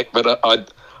thinking, Nick, but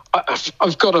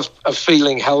I've got a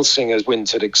feeling Helsing has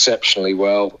wintered exceptionally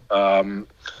well.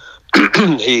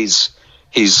 He's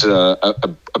a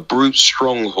brute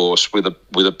strong horse with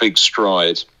a big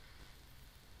stride.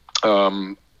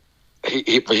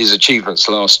 His achievements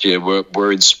last year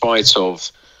were in spite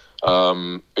of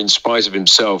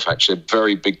himself, actually, a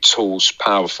very big, tall,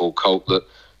 powerful colt that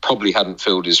probably hadn't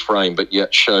filled his frame, but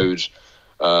yet showed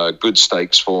good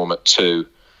stakes form at 2.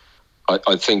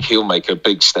 I think he'll make a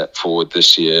big step forward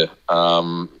this year,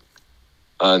 and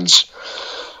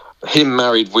him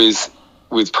married with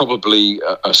probably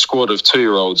a squad of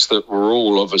 2-year-olds that were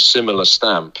all of a similar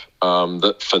stamp,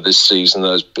 that for this season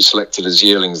are selected as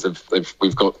yearlings.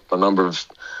 We've got a number of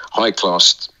high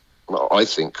class, I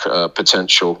think,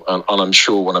 potential, and I'm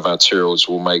sure one of our 2-year-olds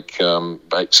will make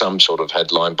some sort of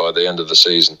headline by the end of the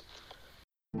season.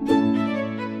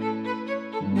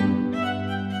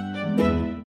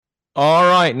 All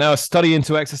right, now a study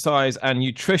into exercise and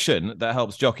nutrition that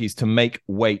helps jockeys to make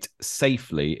weight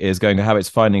safely is going to have its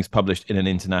findings published in an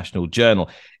international journal.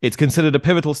 It's considered a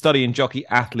pivotal study in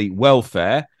jockey-athlete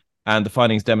welfare, and the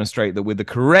findings demonstrate that with the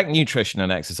correct nutrition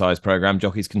and exercise program,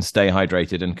 jockeys can stay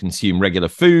hydrated and consume regular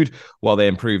food while they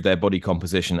improve their body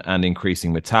composition and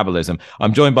increasing metabolism.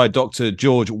 I'm joined by Dr.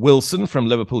 George Wilson from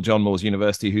Liverpool John Moores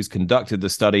University, who's conducted the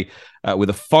study with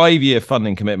a 5-year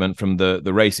funding commitment from the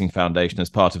Racing Foundation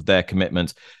as part of their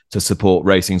commitment to support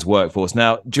racing's workforce.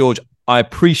 Now, George, I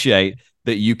appreciate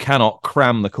that you cannot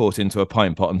cram the court into a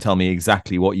pint pot and tell me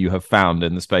exactly what you have found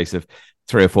in the space of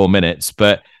 3 or 4 minutes,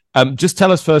 but just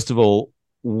tell us, first of all,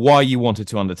 why you wanted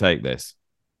to undertake this.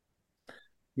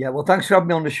 Yeah, well, thanks for having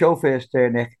me on the show first,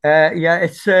 Nick.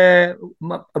 It's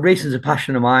racing's a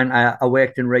passion of mine. I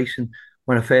worked in racing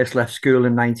when I first left school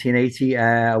in 1980.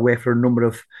 I worked for a number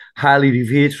of highly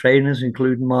revered trainers,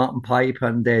 including Martin Pipe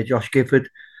and Josh Gifford.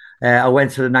 I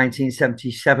went to the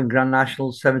 1977 Grand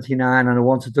National, 79, and I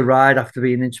wanted to ride after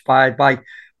being inspired by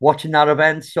watching that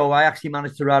event. So I actually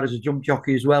managed to ride as a jump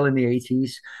jockey as well in the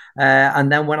 80s.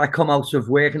 And then when I come out of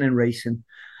working in racing,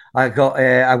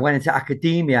 I went into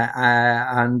academia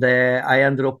and I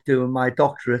ended up doing my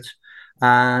doctorate.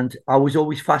 And I was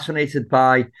always fascinated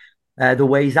by the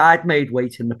ways I'd made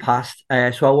weight in the past.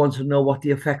 So I wanted to know what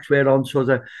the effects were on sort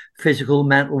of physical,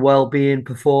 mental well-being,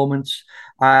 performance.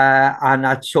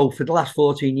 So for the last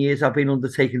 14 years, I've been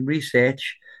undertaking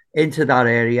research into that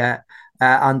area.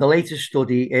 And the latest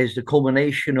study is the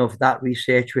culmination of that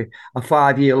research with a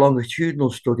 5-year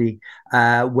longitudinal study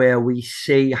where we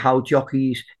see how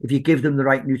jockeys, if you give them the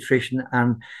right nutrition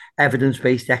and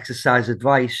evidence-based exercise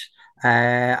advice,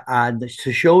 and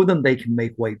to show them they can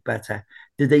make weight better,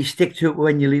 do they stick to it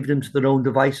when you leave them to their own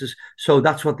devices? So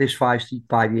that's what this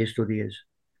 5-year study is.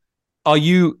 Are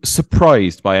you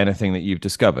surprised by anything that you've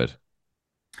discovered?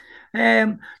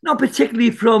 Not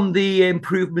particularly from the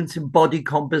improvements in body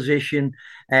composition,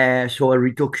 so a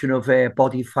reduction of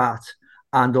body fat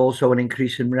and also an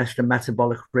increase in rest and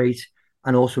metabolic rate,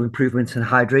 and also improvements in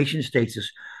hydration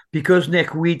status. Because,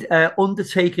 Nick, we'd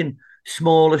undertaken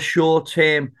smaller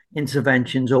short-term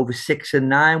interventions over 6 and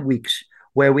 9 weeks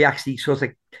where we actually sort of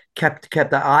kept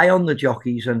an eye on the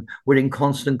jockeys and were in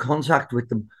constant contact with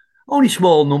them. Only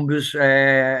small numbers,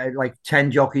 like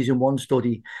 10 jockeys in one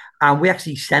study, and we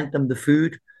actually sent them the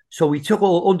food. So we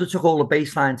undertook all the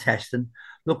baseline testing,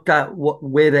 looked at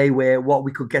where they were, what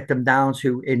we could get them down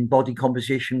to in body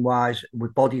composition wise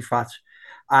with body fat.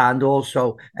 And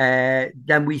also,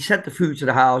 then we sent the food to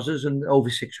the houses and over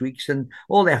 6 weeks, and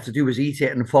all they have to do was eat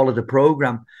it and follow the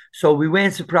program. So we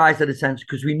weren't surprised at the sense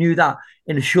because we knew that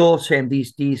in the short term,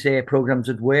 these programs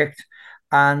had worked.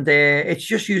 And it's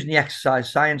just using the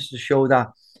exercise science to show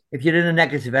that if you're in a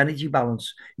negative energy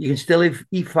balance, you can still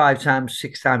eat 5 times,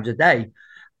 6 times a day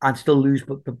and still lose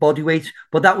the body weight.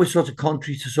 But that was sort of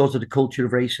contrary to sort of the culture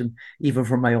of racing, even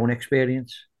from my own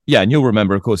experience. Yeah, and you'll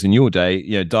remember, of course, in your day,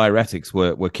 diuretics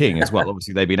were king as well.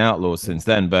 Obviously, they've been outlawed since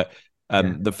then. But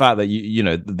the fact that,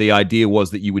 the idea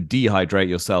was that you would dehydrate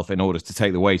yourself in order to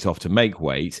take the weight off to make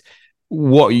weight.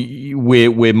 What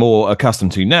we're more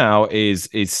accustomed to now is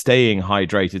staying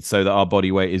hydrated so that our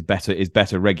body weight is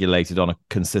better regulated on a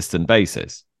consistent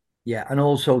basis. Yeah, and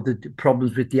also the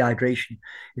problems with dehydration.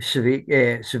 If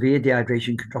severe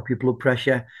dehydration can drop your blood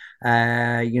pressure.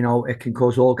 It can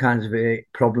cause all kinds of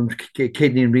problems,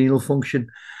 kidney and renal function.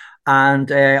 And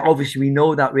obviously, we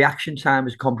know that reaction time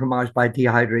is compromised by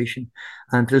dehydration.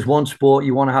 And there's one sport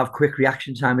you want to have quick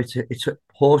reaction time. It's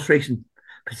horse racing.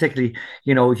 Particularly,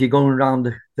 if you're going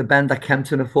around the bend at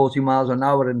Kempton at 40 miles an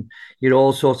hour and you're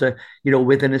all sort of,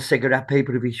 within a cigarette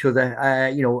paper of each other,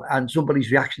 and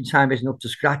somebody's reaction time isn't up to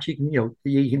scratch, you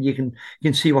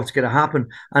can see what's going to happen.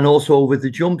 And also with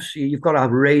the jumps, you've got to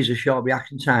have a razor sharp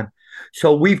reaction time.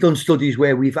 So we've done studies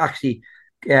where we've actually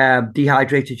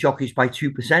dehydrated jockeys by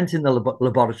 2% in the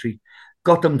laboratory,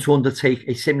 got them to undertake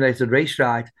a simulated race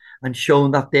ride, and shown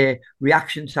that their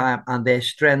reaction time and their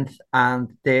strength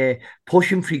and their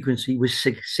pushing frequency was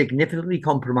significantly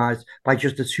compromised by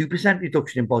just a 2%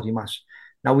 reduction in body mass.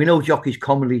 Now, we know jockeys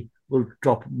commonly will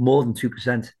drop more than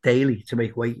 2% daily to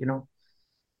make weight,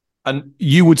 And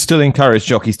you would still encourage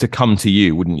jockeys to come to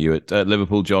you, wouldn't you, at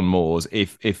Liverpool John Moores,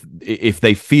 if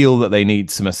they feel that they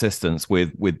need some assistance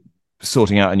with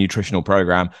sorting out a nutritional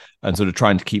program and sort of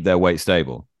trying to keep their weight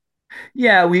stable?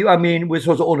 Yeah, we're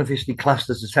sort of unofficially classed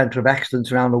as the centre of excellence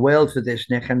around the world for this,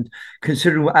 Nick. And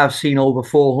considering I've seen over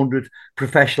 400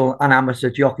 professional and amateur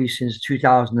jockeys since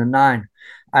 2009,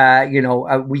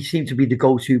 we seem to be the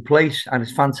go-to place, and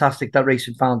it's fantastic that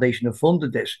Racing Foundation have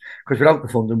funded this, because without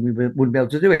the funding, we wouldn't be able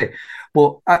to do it.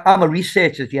 But I'm a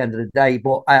researcher at the end of the day,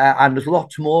 and there's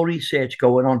lots more research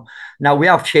going on. Now, we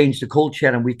have changed the culture,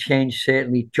 and we've changed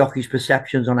certainly jockeys'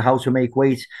 perceptions on how to make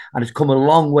weight, and it's come a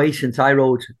long way since I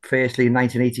rode firstly in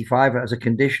 1985 as a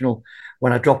conditional,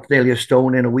 when I dropped nearly a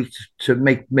stone in a week to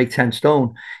make 10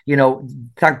 stone.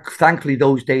 Thankfully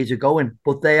those days are going,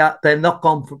 but they're not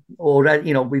gone for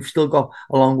already. We've still got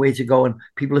a long way to go, and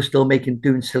people are still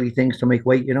doing silly things to make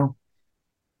weight.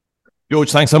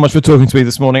 George, thanks so much for talking to me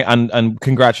this morning, and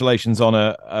congratulations on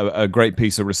a great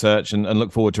piece of research, and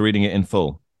look forward to reading it in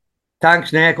full.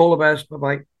 Thanks, Nick. All the best.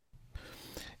 Bye-bye.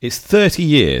 It's 30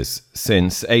 years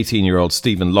since 18-year-old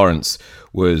Stephen Lawrence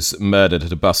was murdered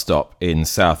at a bus stop in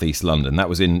southeast London. That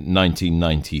was in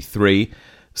 1993,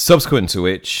 subsequent to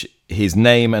which his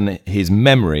name and his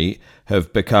memory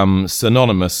have become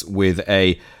synonymous with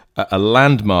a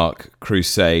landmark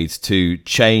crusade to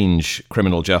change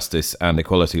criminal justice and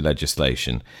equality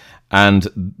legislation. And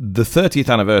the 30th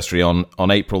anniversary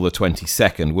on April the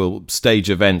 22nd will stage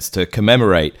events to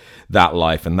commemorate that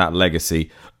life and that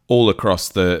legacy all across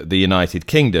the United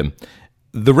Kingdom.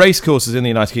 The racecourses in the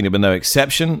United Kingdom are no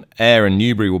exception. Ayr and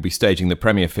Newbury will be staging the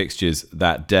premier fixtures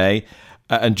that day.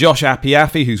 And Josh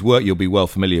Apiafi, whose work you'll be well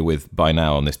familiar with by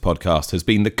now on this podcast, has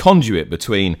been the conduit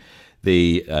between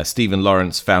the Stephen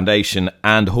Lawrence Foundation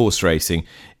and horse racing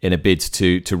in a bid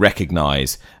to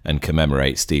recognise and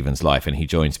commemorate Stephen's life. And he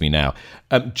joins me now.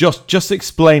 Just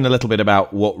explain a little bit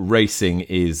about what racing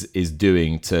is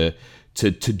doing to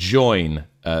join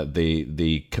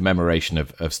the commemoration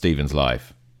of Stephen's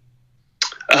life.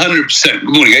 100%. Good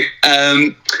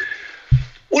morning.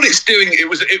 What it's doing,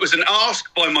 it was an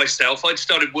ask by myself. I'd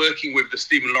started working with the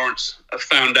Stephen Lawrence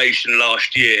Foundation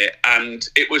last year, and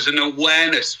it was an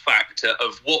awareness factor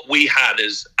of what we had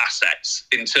as assets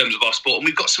in terms of our sport. And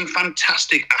we've got some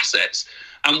fantastic assets,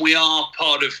 and we are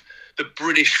part of the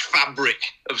British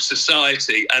fabric of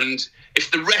society. And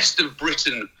if the rest of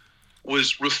Britain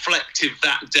was reflective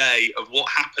that day of what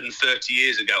happened 30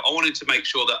 years ago, I wanted to make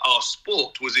sure that our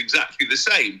sport was exactly the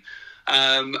same.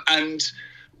 And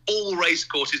all race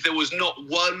courses, there was not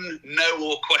one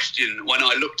no or question when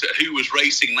I looked at who was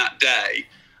racing that day,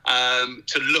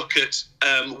 to look at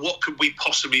what could we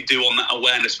possibly do on that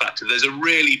awareness factor. There's a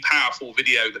really powerful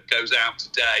video that goes out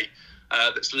today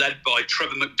that's led by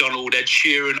Trevor McDonald, Ed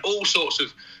Sheeran, all sorts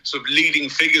of sort of leading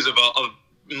figures of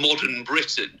modern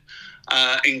Britain,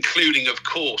 including, of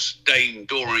course, Dame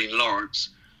Doreen Lawrence,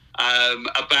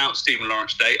 about Stephen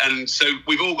Lawrence Day. And so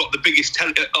we've all got the biggest,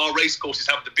 our race courses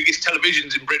have the biggest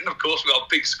televisions in Britain, of course. We've got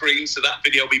big screens, so that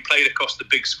video will be played across the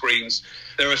big screens.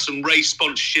 There are some race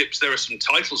sponsorships, there are some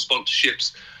title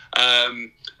sponsorships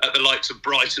at the likes of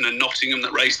Brighton and Nottingham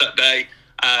that race that day.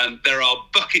 There are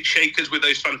bucket shakers with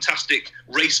those fantastic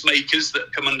race makers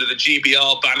that come under the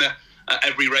GBR banner at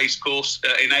every race course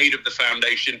in aid of the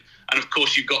foundation. And of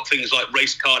course, you've got things like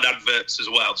race card adverts as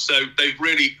well. So they've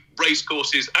really, race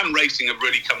courses and racing have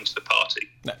really come to the party.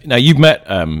 Now you've met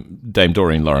Dame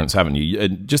Doreen Lawrence, haven't you?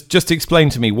 Just explain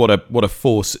to me what a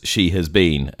force she has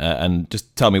been, and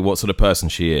just tell me what sort of person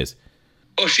she is.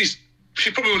 Well, she's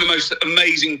probably one of the most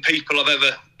amazing people I've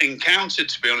ever encountered,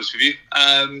 to be honest with you.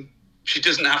 She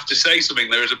doesn't have to say something.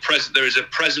 There is a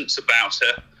presence about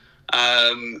her,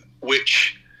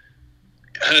 which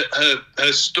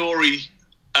her story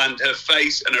and her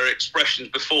face and her expressions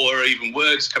before even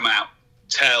words come out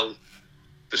tell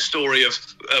the story of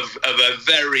a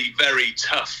very, very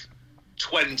tough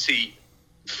 30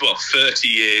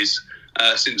 years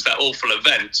since that awful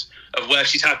event, of where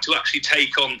she's had to actually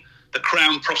take on the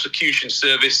Crown Prosecution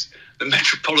Service, the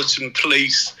Metropolitan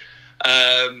Police,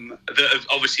 that have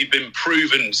obviously been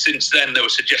proven since then. There were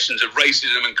suggestions of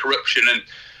racism and corruption, and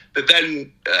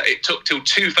then it took till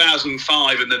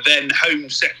 2005 and the then Home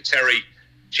Secretary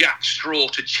Jack Straw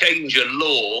to change a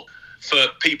law for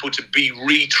people to be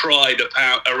retried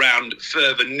around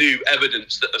further new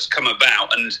evidence that has come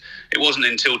about. And it wasn't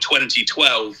until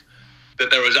 2012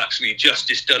 that there was actually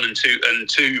justice done, and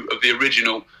two of the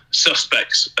original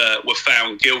suspects were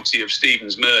found guilty of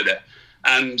Stephen's murder.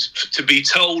 And to be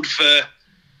told for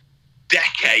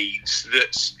decades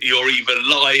that you're either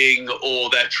lying or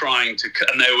they're trying to,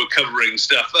 and they were covering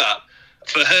stuff up,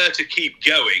 for her to keep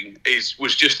going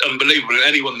was just unbelievable. And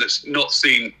anyone that's not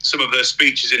seen some of her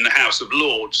speeches in the House of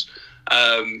Lords,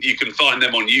 you can find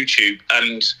them on YouTube.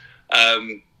 And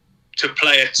to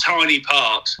play a tiny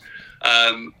part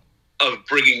of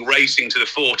bringing racing to the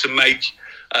fore, to make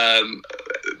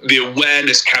the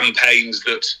awareness campaigns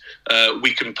that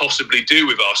we can possibly do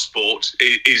with our sport,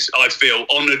 is I feel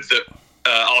honoured that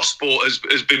our sport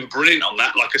has been brilliant on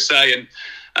that, like I say, and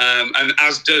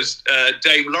as does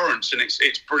Dame Lawrence, and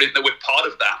it's brilliant that we're part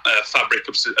of that fabric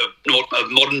of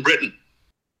modern Britain.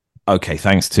 Okay,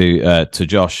 thanks to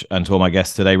Josh and to all my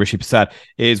guests today. Rishi Persad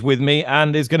is with me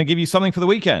and is going to give you something for the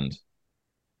weekend.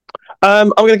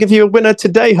 I'm going to give you a winner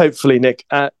today, hopefully, Nick,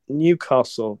 at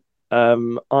Newcastle.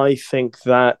 I think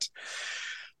that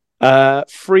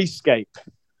Freescape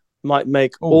might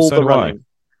make all the running.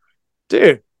 Do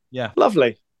you? Yeah.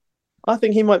 Lovely. I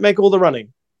think he might make all the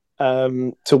running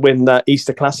to win that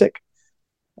Easter Classic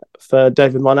for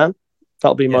David Monan.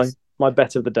 That'll be my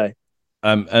bet of the day.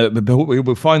 But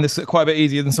we'll find this quite a bit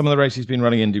easier than some of the races he's been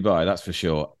running in Dubai, that's for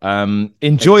sure.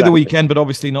 Enjoy the weekend, but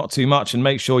obviously not too much, and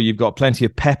make sure you've got plenty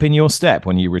of pep in your step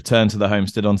when you return to the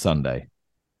homestead on Sunday.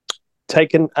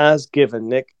 Taken as given,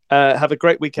 Nick. Have a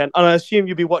great weekend. And I assume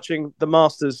you'll be watching the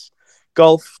Masters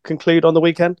golf conclude on the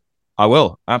weekend? I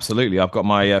will, absolutely. I've got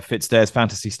my Fitzdares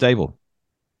fantasy stable.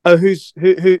 Oh, who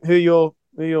you're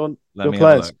Who are your Let me have a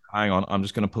players? look. Hang on, I'm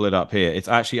just going to pull it up here. It's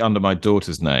actually under my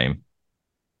daughter's name.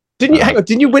 Didn't you? Hang on.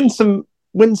 Didn't you win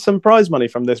some prize money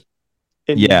from this?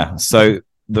 Yeah. So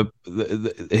the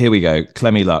here we go.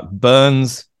 Clemmy Luck,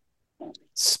 Burns,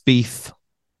 Spieth,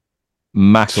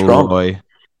 McIlroy,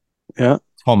 yeah,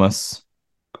 Thomas,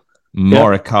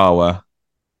 Morikawa.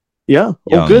 Yeah, all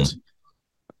Young. good.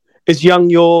 Is Young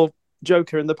your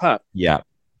joker in the pack? Yeah.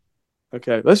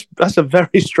 Okay, that's a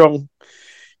very strong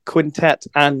quintet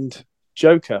and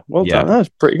joker. Well done. That's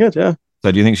pretty good. Yeah.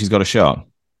 So do you think she's got a shot?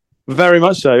 Very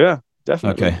much so. Yeah,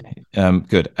 definitely. Okay.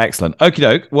 Good. Excellent. Okie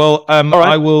doke. Well, right.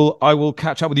 I will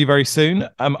catch up with you very soon.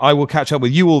 I will catch up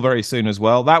with you all very soon as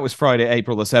well. That was Friday,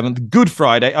 April the 7th. Good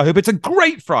Friday. I hope it's a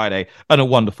great Friday and a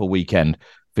wonderful weekend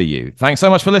for you. Thanks so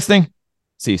much for listening.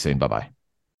 See you soon. Bye-bye.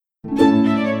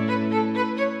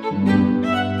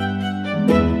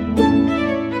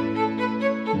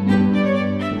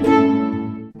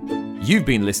 You've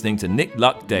been listening to Nick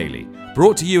Luck Daily,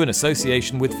 brought to you in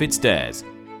association with FitzDares,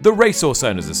 the Racehorse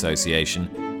Owners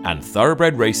Association, and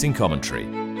Thoroughbred Racing Commentary.